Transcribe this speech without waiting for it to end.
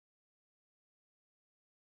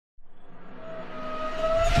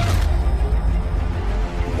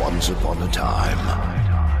Once upon a time,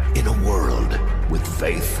 in a world with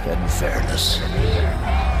faith and fairness,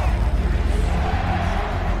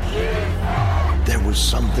 there was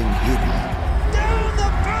something hidden. Down the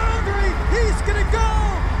boundary! He's gonna go!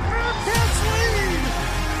 Bearcats lead!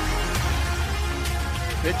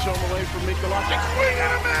 Pitch on the way from Mikulášek. Swing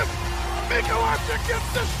and a miss! Mikulášek gets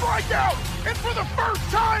the strikeout! And for the first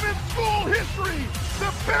time in school history,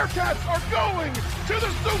 the Bearcats are going to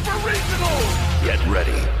the Super Regional! Get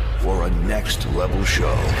ready for a next-level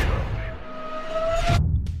show.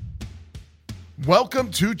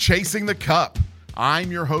 Welcome to Chasing the Cup.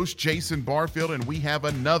 I'm your host, Jason Barfield, and we have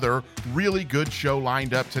another really good show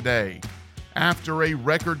lined up today. After a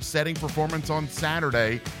record-setting performance on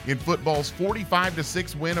Saturday in football's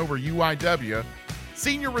 45-6 win over UIW,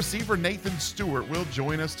 senior receiver Nathan Stewart will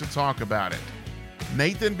join us to talk about it.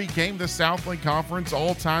 Nathan became the Southland Conference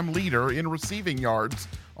all-time leader in receiving yards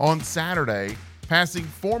on Saturday, passing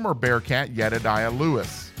former Bearcat Jedediah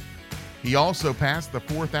Lewis. He also passed the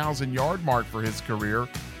 4,000-yard mark for his career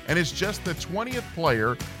and is just the 20th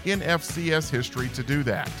player in FCS history to do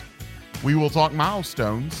that. We will talk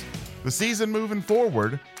milestones, the season moving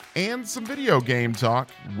forward, and some video game talk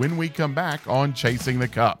when we come back on Chasing the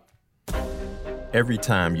Cup. Every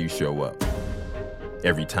time you show up,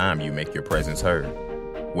 every time you make your presence heard,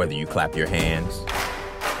 whether you clap your hands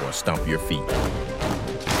or stomp your feet,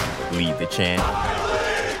 lead the chant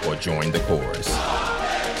or join the chorus.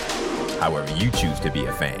 However you choose to be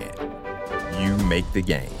a fan, you make the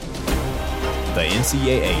game. The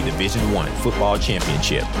NCAA Division I Football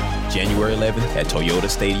Championship, January 11th at Toyota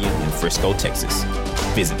Stadium in Frisco, Texas.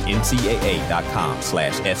 Visit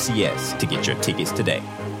ncaa.com/FCS to get your tickets today.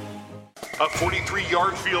 A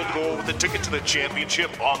 43-yard field goal with a ticket to the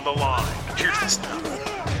championship on the line. Here's the snap.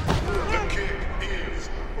 The kick is...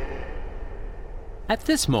 At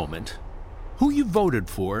this moment, who you voted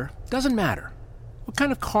for doesn't matter. What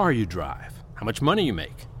kind of car you drive, how much money you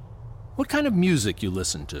make, what kind of music you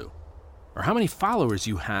listen to, or how many followers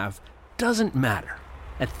you have doesn't matter.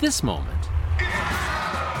 At this moment,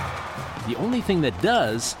 the only thing that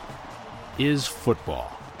does is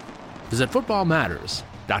football. Visit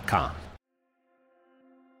footballmatters.com.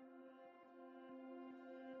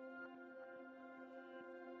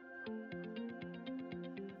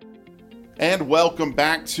 And welcome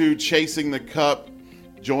back to Chasing the Cup,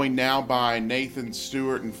 joined now by Nathan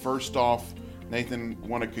Stewart. And first off, Nathan,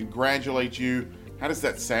 want to congratulate you. How does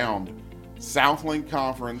that sound? Southland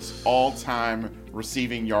Conference all-time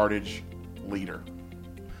receiving yardage leader.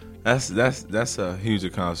 That's a huge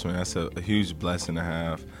accomplishment. That's a huge blessing to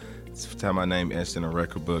have. To have my name etched in a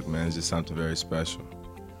record book, man, is just something very special.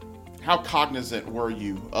 How cognizant were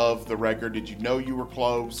you of the record? Did you know you were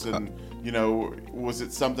close? And, was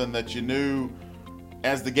it something that you knew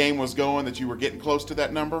as the game was going that you were getting close to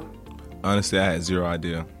that number? Honestly, I had zero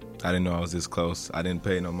idea. I didn't know I was this close. I didn't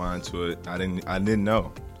pay no mind to it. I didn't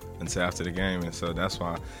know until after the game. And so that's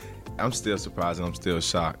why I'm still surprised and I'm still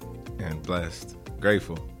shocked and blessed,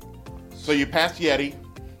 grateful. So you passed Yeti.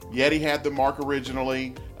 Yeti had the mark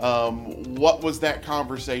originally. What was that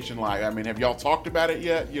conversation like? I mean, have y'all talked about it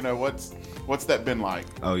yet? What's that been like?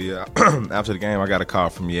 Oh, yeah. After the game, I got a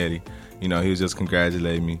call from Yeti. He was just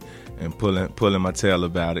congratulating me and pulling my tail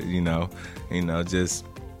about it,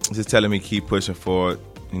 just telling me keep pushing forward.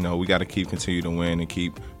 We got to continue to win and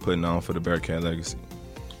keep putting on for the Bearcat legacy.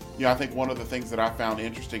 Yeah, I think one of the things that I found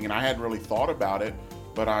interesting, and I hadn't really thought about it,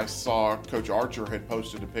 but I saw Coach Archer had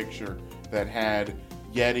posted a picture that had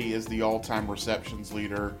Yeti as the all-time receptions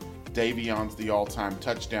leader, Davion's the all-time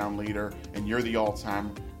touchdown leader, and you're the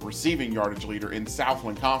all-time receiving yardage leader in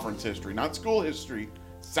Southland Conference history. Not school history,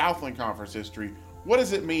 Southland Conference history. What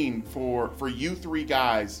does it mean for you three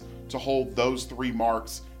guys to hold those three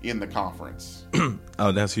marks in the conference?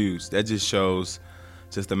 Oh, that's huge. That just shows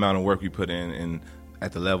just the amount of work we put in and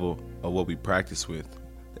at the level of what we practice with.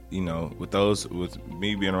 With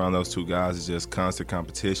me being around those two guys, it's just constant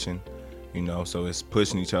competition. So it's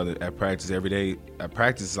pushing each other at practice every day. At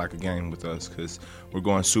practice, it's like a game with us because we're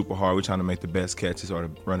going super hard. We're trying to make the best catches or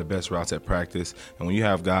to run the best routes at practice. And when you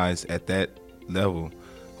have guys at that level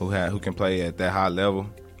who can play at that high level,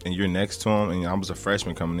 and you're next to them, and I was a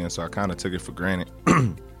freshman coming in, so I kind of took it for granted.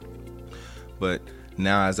 But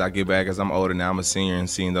now as I get back, as I'm older, now I'm a senior, and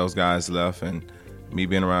seeing those guys left, and me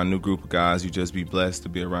being around a new group of guys, you just be blessed to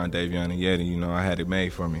be around Davion and Yeti. I had it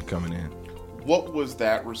made for me coming in. What was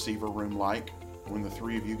that receiver room like when the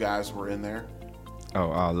three of you guys were in there? Oh,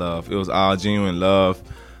 all love. It was all genuine love.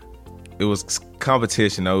 It was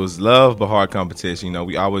competition. It was love, but hard competition.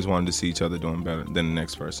 We always wanted to see each other doing better than the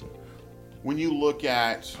next person. When you look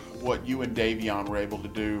at what you and Davion were able to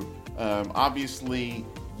do, obviously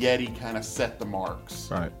Yeti kind of set the marks.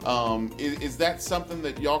 Right. Is that something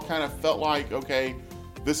that y'all kind of felt like, okay,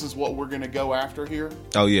 this is what we're going to go after here?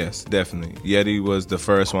 Oh, yes, definitely. Yeti was the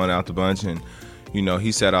first one out the bunch, and, you know,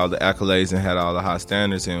 he set all the accolades and had all the high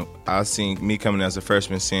standards, and I seen me coming as a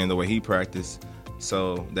freshman seeing the way he practiced,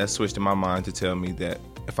 so that switched in my mind to tell me that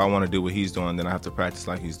if I want to do what he's doing, then I have to practice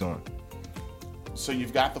like he's doing. So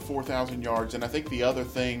you've got the 4,000 yards, and I think the other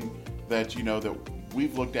thing that, you know, that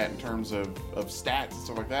we've looked at in terms of stats and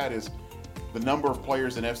stuff like that is the number of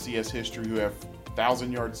players in FCS history who have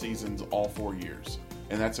 1,000-yard seasons all 4 years,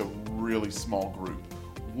 and that's a really small group.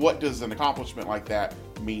 What does an accomplishment like that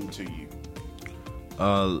mean to you?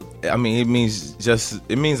 I mean, it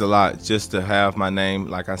means a lot just to have my name,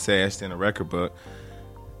 like I said, etched in a record book.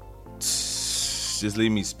 Just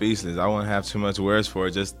leave me speechless. I won't have too much words for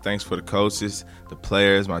it. Just thanks for the coaches, the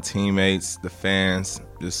players, my teammates, the fans.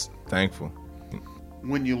 Just thankful.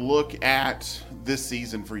 When you look at this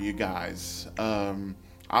season for you guys,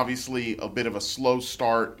 obviously a bit of a slow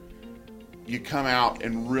start. You come out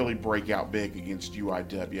and really break out big against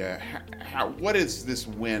UIW. What does this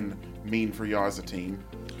win mean for y'all as a team?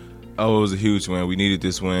 Oh, it was a huge win. We needed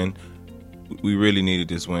this win. We really needed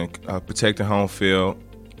this win. Protecting home field.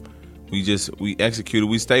 We executed.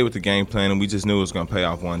 We stayed with the game plan, and we just knew it was going to pay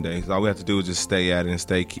off one day. So all we have to do is just stay at it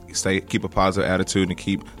and keep a positive attitude and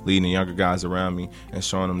keep leading the younger guys around me and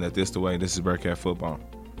showing them that this is the way. This is Bearcat football.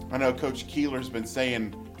 I know Coach Keeler's been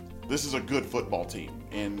saying this is a good football team,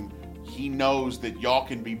 and he knows that y'all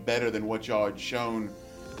can be better than what y'all had shown.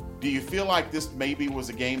 Do you feel like this maybe was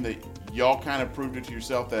a game that y'all kind of proved it to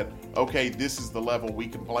yourself that, okay, this is the level we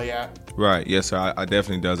can play at? Right. Yes, sir. I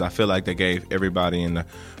definitely does. I feel like they gave everybody in the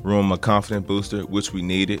room a confident booster, which we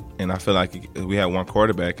needed. And I feel like we had one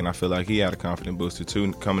quarterback, and I feel like he had a confident booster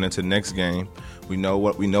too. Coming into the next game, we know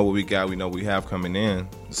what we got. We know what we have coming in.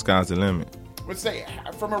 The sky's the limit. Let's say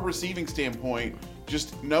from a receiving standpoint,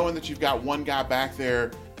 just knowing that you've got one guy back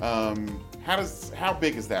there, how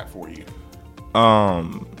big is that for you?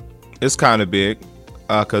 It's kind of big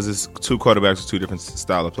because it's two quarterbacks with two different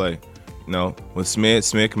style of play. You know, with Smith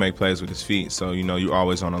can make plays with his feet, so you know you're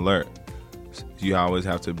always on alert. You always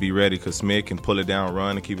have to be ready because Smith can pull it down,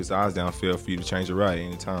 run, and keep his eyes downfield for you to change it right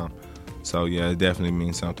anytime. So yeah, it definitely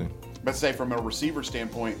means something. But say from a receiver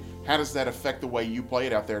standpoint, how does that affect the way you play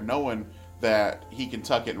it out there, knowing that he can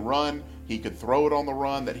tuck it and run, he could throw it on the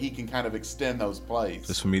run, that he can kind of extend those plays?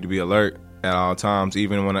 Just for me to be alert at all times,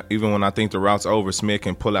 even when I think the route's over, Smith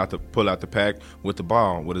can pull out the pack with the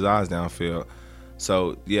ball with his eyes downfield.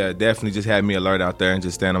 So yeah, definitely just had me alert out there and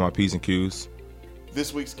just stand on my P's and Q's.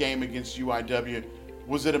 This week's game against UIW,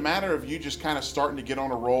 was it a matter of you just kind of starting to get on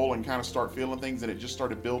a roll and kind of start feeling things, and it just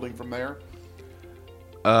started building from there?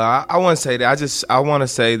 I wouldn't say that. I want to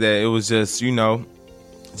say that it was just, you know,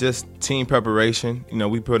 just team preparation. You know,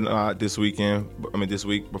 we put this week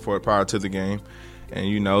prior to the game. And,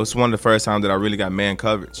 you know, it's one of the first times that I really got man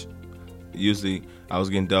coverage. Usually I was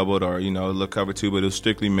getting doubled or, you know, a little cover too, but it was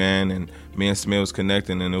strictly man, and me and Smith was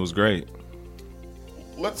connecting, and it was great.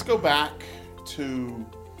 Let's go back to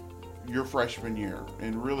your freshman year,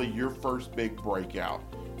 and really your first big breakout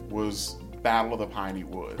was Battle of the Piney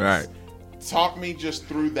Woods. Right. Talk me just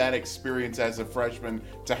through that experience as a freshman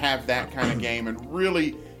to have that kind of game and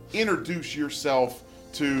really introduce yourself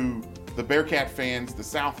to the Bearcat fans, the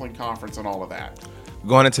Southland Conference, and all of that.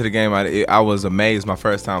 Going into the game, I was amazed my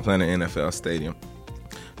first time playing in an NFL stadium.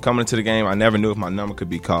 Coming into the game, I never knew if my number could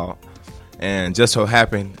be called. And just so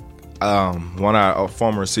happened, one of our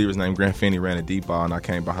former receivers named Grant Finney ran a deep ball, and I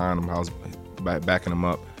came behind him. I was backing him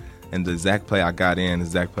up. And the exact play I got in, the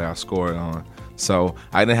exact play I scored on. So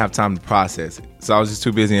I didn't have time to process it. So I was just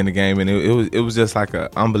too busy in the game, and it was just like an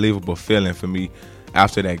unbelievable feeling for me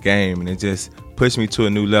after that game, and it just pushed me to a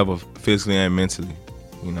new level physically and mentally,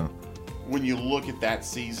 you know. When you look at that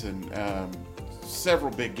season,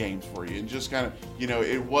 several big games for you, and just kind of, you know,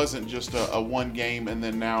 it wasn't just a one game and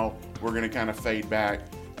then now we're going to kind of fade back.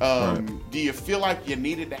 Right. Do you feel like you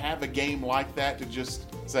needed to have a game like that to just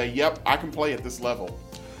say, yep, I can play at this level?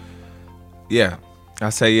 Yeah. I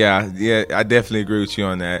say, yeah, I definitely agree with you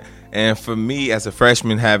on that. And for me, as a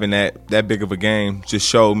freshman, having that big of a game just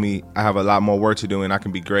showed me I have a lot more work to do, and I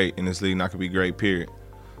can be great in this league, and I can be great, period.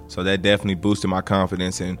 So that definitely boosted my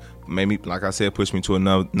confidence and made me, like I said, push me to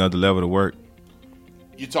another level to work.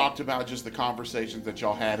 You talked about just the conversations that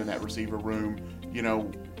y'all had in that receiver room. You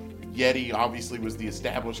know, Yeti obviously was the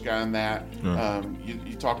established guy in that.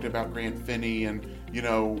 You talked about Grant Finney, and, you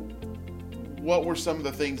know, what were some of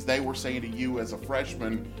the things they were saying to you as a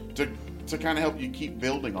freshman to kind of help you keep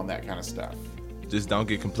building on that kind of stuff? Just don't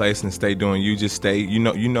get complacent and stay doing you. Just stay. You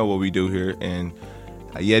know what we do here, and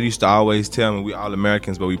Yet used to always tell me we all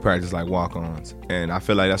Americans, but we practice like walk-ons. And I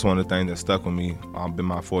feel like that's one of the things that stuck with me. I've been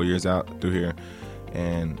my 4 years out through here.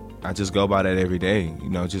 And I just go by that every day. You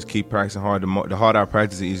know, just keep practicing hard. The harder I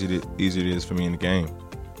practice, the easier it is for me in the game.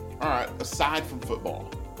 All right, aside from football,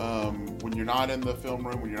 when you're not in the film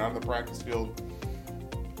room, when you're not in the practice field,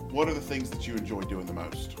 what are the things that you enjoy doing the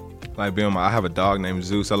most? Like I have a dog named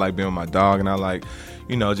Zeus. I like being with my dog, and I like,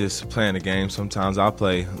 you know, just playing the game. Sometimes I'll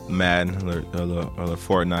play Madden or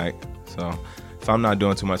Fortnite. So if I'm not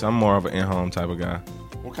doing too much, I'm more of an in-home type of guy.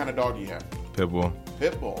 What kind of dog do you have? Pitbull.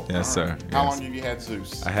 Pitbull? Yes, all right. sir. How Yes. long have you had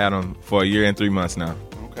Zeus? I had him for 1 year and 3 months now.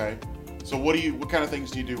 Okay. So what kind of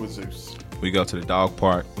things do you do with Zeus? We go to the dog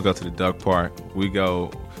park. We go to the duck park. We do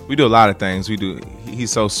a lot of things.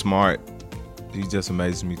 He's so smart. He just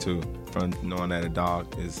amazes me too, from knowing that a dog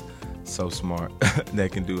is so smart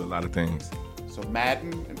that can do a lot of things. So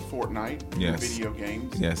Madden and Fortnite, Yes. video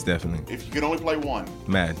games. Yes, definitely. If you could only play one,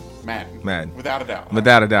 Madden. Madden. Without a doubt.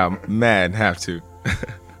 Without a doubt, Madden have to.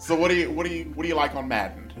 So what do you like on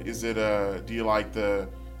Madden? Is it do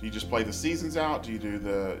you just play the seasons out? Do you do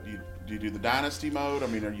the dynasty mode? I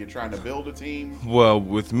mean, are you trying to build a team? Well,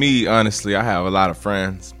 with me, honestly, I have a lot of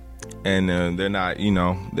friends, and they're not, you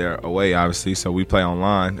know, they're away, obviously, so we play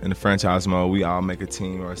online. In the franchise mode, we all make a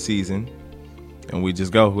team or a season, and we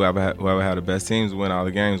just go. Whoever had the best teams win all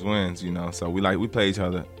the games wins, you know. So we play each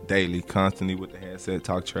other daily, constantly with the headset,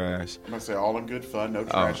 talk trash. I'm gonna say all in good fun, no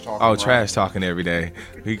trash talking. Oh, right? trash talking every day.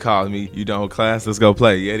 He calls me, you done with class? Let's go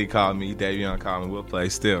play. Yeti called me, Davion called me, we'll play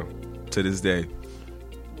still, to this day.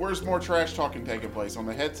 Where's more trash talking taking place, on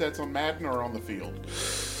the headsets on Madden or on the field?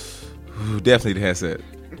 Definitely the headset.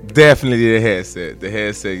 Definitely the headset. The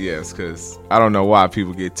headset, yes, because I don't know why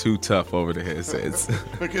people get too tough over the headsets.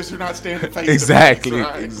 Because you're not standing face Exactly, to face,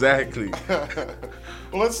 right? exactly.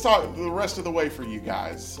 Well, let's talk the rest of the way for you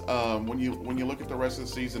guys. When you look at the rest of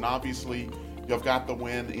the season, obviously you've got the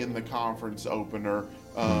win in the conference opener.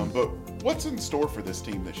 But what's in store for this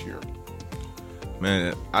team this year?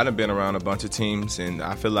 Man, I've been around a bunch of teams, and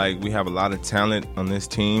I feel like we have a lot of talent on this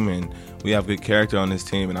team, and we have good character on this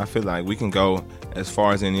team, and I feel like we can go as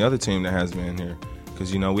far as any other team that has been here.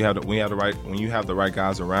 Because, you know, we have the right, when you have the right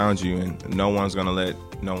guys around you, and no one's gonna let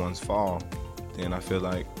no one's fall, then I feel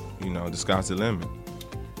like, you know, the sky's the limit.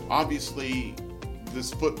 Obviously,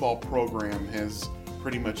 this football program has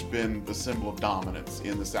pretty much been the symbol of dominance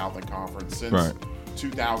in the Southern Conference since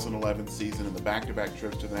 2011 season and the back-to-back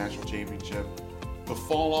trips to the national championship. The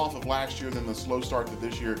fall off of last year, then the slow start to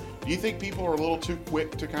this year. Do you think people are a little too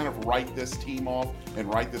quick to kind of write this team off and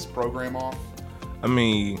write this program off? I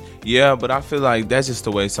mean, yeah, but I feel like that's just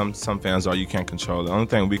the way some fans are. You can't control it. The only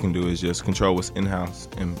thing we can do is just control what's in-house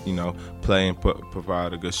and, you know, play and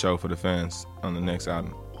provide a good show for the fans on the next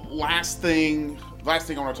outing. Last thing I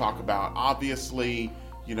want to talk about, obviously,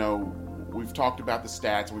 you know, we've talked about the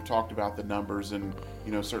stats and we've talked about the numbers, and,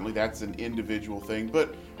 you know, certainly that's an individual thing.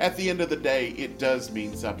 But at the end of the day, it does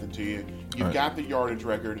mean something to you. You've got the yardage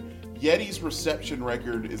record. Yeti's reception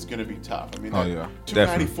record is going to be tough. I mean,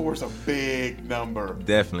 294 is a big number.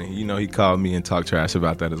 Definitely. You know, he called me and talked trash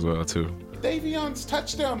about that as well, too. Davion's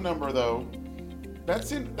touchdown number, though,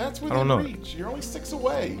 that's within reach. You're only 6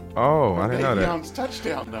 away. Oh, I didn't know that. Davion's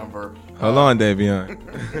touchdown number. Hold on,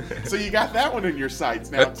 Davion. So you got that one in your sights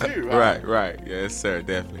now, too. Huh? Right. Yes, sir.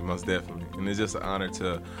 Definitely, most definitely. And it's just an honor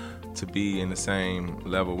to be in the same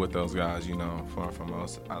level with those guys, you know, from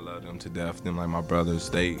us. I love them to death. Them like my brothers.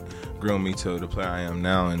 They groomed me to the player I am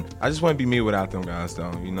now. And I just wouldn't be me without them guys,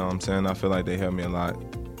 though. You know what I'm saying? I feel like they helped me a lot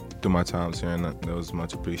through my times here, and that was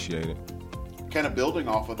much appreciated. Kind of building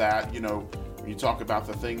off of that, you know, you talk about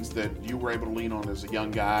the things that you were able to lean on as a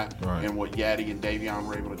young guy and what Yeti and Davion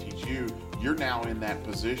were able to teach you. You're now in that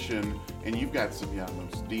position, and you've got some young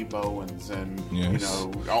ones, Steve Bowens, and you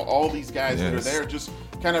know, all these guys that are there. Just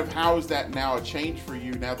kind of, how is that now a change for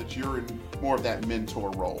you now that you're in more of that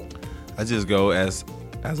mentor role? I just go as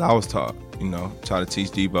I was taught, you know, try to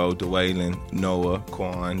teach Debo, DeWaylen, Noah,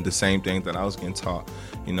 Quan, the same thing that I was getting taught,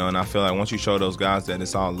 you know, and I feel like once you show those guys that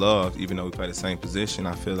it's all love, even though we play the same position,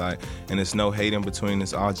 I feel like, and it's no hate in between,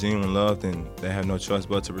 it's all genuine love, then they have no choice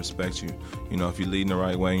but to respect you, you know, if you're leading the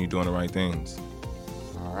right way and you're doing the right things.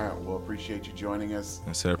 All right, well, appreciate you joining us.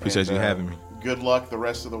 Yes, sir, appreciate you having me. Good luck the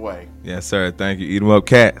rest of the way. Yes, sir, thank you. Eat 'em up,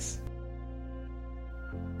 cats.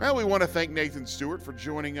 Well, we want to thank Nathan Stewart for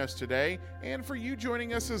joining us today and for you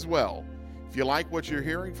joining us as well. If you like what you're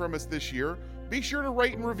hearing from us this year, be sure to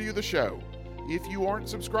rate and review the show. If you aren't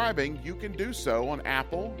subscribing, you can do so on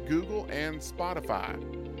Apple, Google, and Spotify.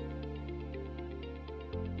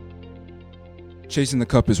 Chasing the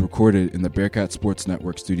Cup is recorded in the Bearcat Sports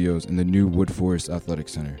Network studios in the new Wood Forest Athletic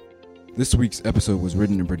Center. This week's episode was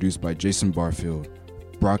written and produced by Jason Barfield.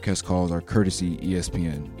 Broadcast calls are courtesy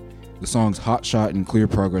ESPN. The songs Hot Shot and Clear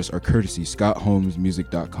Progress are courtesy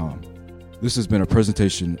ScottHolmesMusic.com. This has been a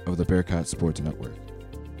presentation of the Bearcat Sports Network.